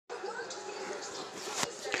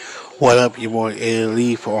What up, your boy Ed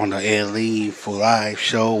Leaf on the Ed Leaf Live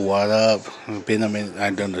Show. What up? Been a minute I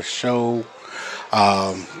done the show.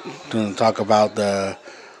 Um, Gonna talk about the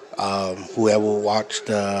whoever watched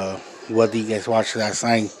the what did you guys watch last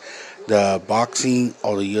night? The boxing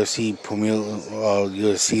or the UFC premiere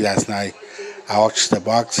UFC last night. I watched the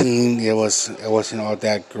boxing. It wasn't all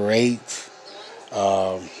that great.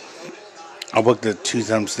 Um, I booked the two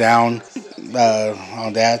thumbs down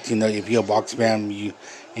on that. You know, if you're a box fan, you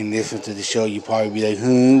and listen to the show, you probably be like,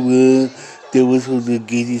 that was one of the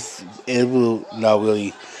greatest ever. Not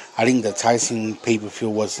really. I think the Tyson pay per view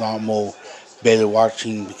was a lot more better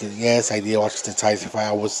watching because yes, I did watch the Tyson fight.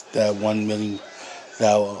 I was the 1 million.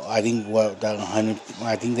 I think what that 100.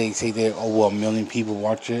 I think they say that over 1 million people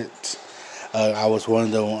watch it. I was one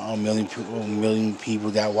of the a million people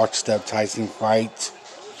that watched the Tyson fight.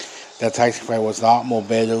 That Tyson fight was a lot more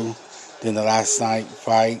better than the last night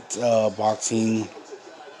fight boxing.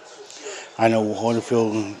 I know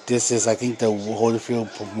Holyfield. This is, I think, the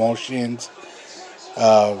Holyfield Promotions.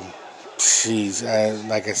 Uh,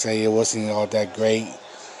 like I say, it wasn't all that great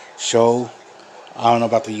show. I don't know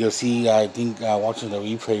about the UFC. I think watching the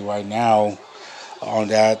replay right now on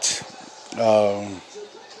that. Um,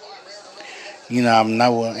 I'm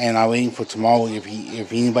not, and I'm waiting for tomorrow. If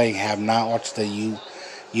anybody have not watched the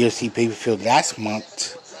UFC pay per view last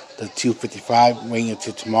month, the 255, waiting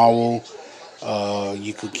until tomorrow.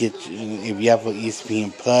 You could get if you have an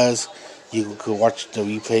ESPN Plus, you could watch the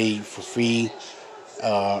replay for free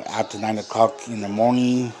after 9 o'clock in the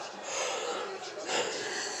morning.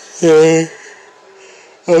 Yeah,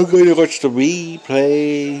 I'm going to watch the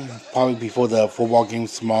replay probably before the football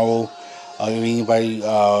games tomorrow. If anybody,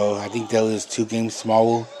 I think there is two games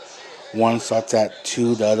tomorrow. One starts at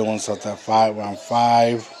 2, the other one starts at 5, around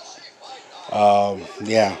 5.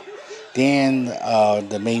 Yeah. Then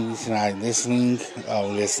the main reason I'm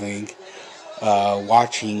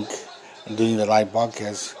watching, doing the live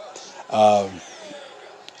podcast. Um,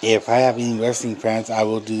 if I have any wrestling fans, I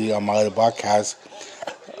will do it on my other podcast.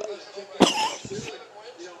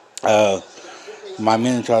 Uh, my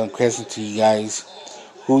million-dollar question to you guys: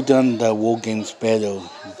 who done the War Games better,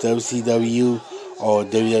 WCW or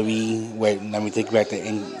WWE? Wait, let me take back the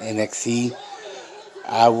NXT.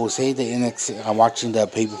 I will say the NXT. I'm watching the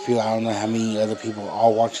pay-per-view. I don't know how many other people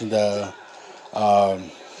are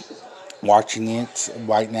um, watching it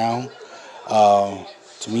right now. Uh,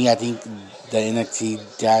 to me, I think the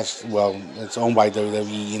NXT dash. Well, it's owned by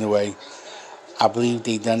WWE anyway. I believe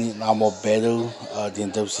they done it a lot more better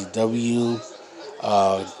than WCW.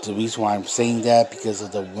 The reason why I'm saying that because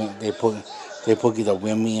of they put the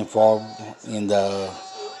women involved in the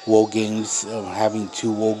War Games, having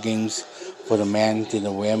two War Games for the men and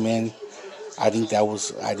the women. I think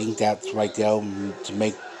that's right there to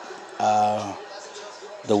make uh,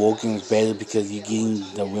 the War Games better because you're getting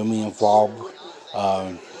the women involved.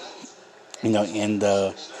 Um, in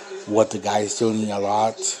the what the guys doing a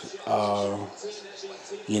lot. Uh,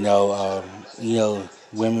 you know, uh,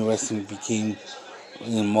 women wrestling became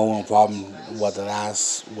more involved in the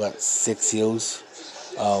last 6 years.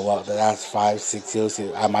 The last 5 6 years.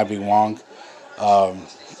 I might be wrong. Um,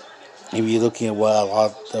 if you're looking at what a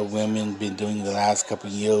lot of the women been doing the last couple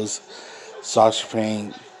of years, Sasha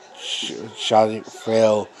Banks, Charlotte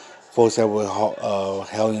Flair, folks that were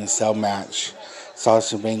Hell in a Cell match.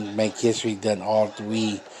 Sasha Banks make history, done all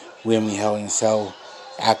three women Hell in a Cell.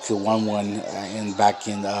 Actually won one in back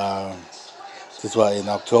in in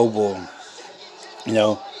October. You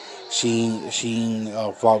know, she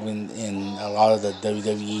involved in a lot of the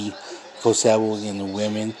WWE for several in the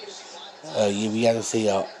women. We got to say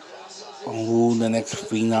who the next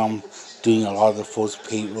phenom doing a lot of the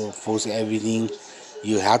first everything.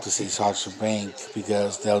 You have to say Sasha Banks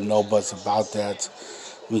because there's no buzz about that.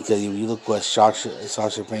 Because if you look what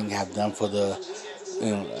Sasha Banks have done for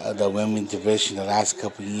the women division the last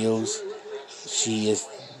couple of years, she is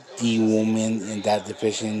the woman in that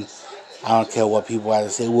division. I don't care what people have to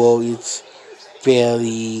say. Well, it's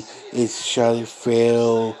Bayley, it's Charlotte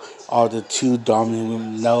Flair, are the two dominant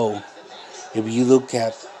women. No, if you look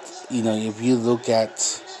at, if you look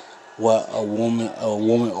at what a woman,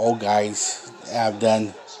 all guys have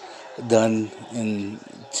done in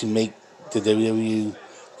to make the WWE.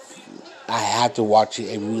 I had to watch it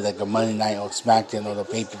every week, like a Monday night or SmackDown or the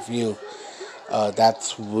pay per view.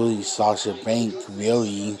 That's really Sasha Banks,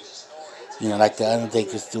 really. Like the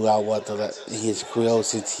Undertaker's throughout his career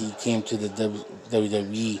since he came to the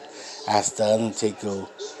WWE as the Undertaker.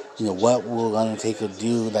 What will Undertaker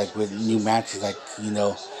do, like with new matches, like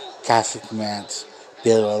Casket match,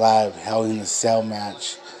 Dead or Alive, Hell in a Cell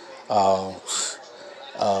match. Uh,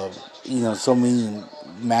 so many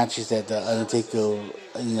matches that the Undertaker,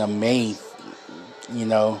 made. You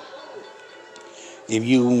know, if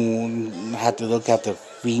you have to look at the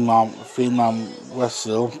female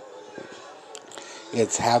wrestler,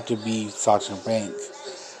 it's have to be Sasha Banks.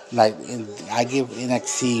 Like, I give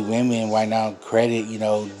NXT women right now credit.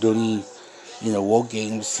 During war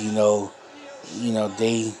games.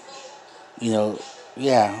 They,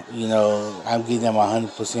 yeah. I'm giving them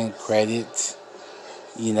 100% credit.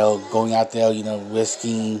 Going out there,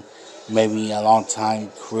 risking maybe a long time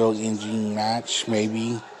career ending match,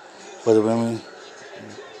 maybe for the women.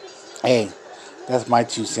 Hey, that's my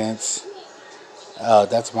 2 cents.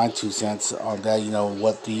 That's my 2 cents on that.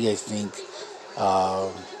 What do you guys think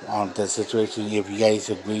on the situation? If you guys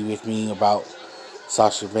agree with me about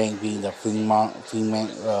Sasha Banks being the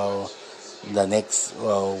the next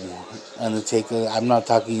Undertaker. I'm not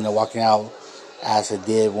talking, walking out as a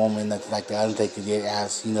dead woman, like the Undertaker did,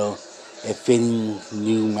 as, fitting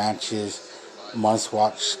new matches,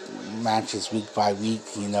 must-watch matches week by week,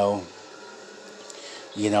 if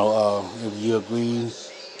you agree,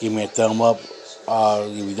 give me a thumb up.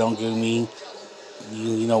 If you don't give me,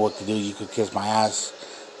 you know what to do. You could kiss my ass.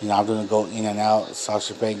 I'm gonna go in and out.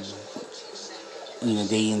 Sasha Banks,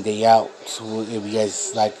 day in, day out. So if you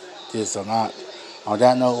guys like this or not. On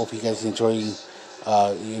that note, hope you guys if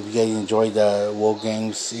you guys enjoy the World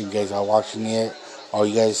Games, if you guys are watching it, or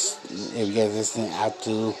if you guys listening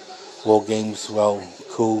after World Games, well,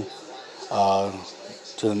 cool.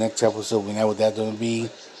 To the next episode, whenever that's gonna be,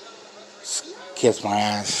 kiss my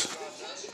ass.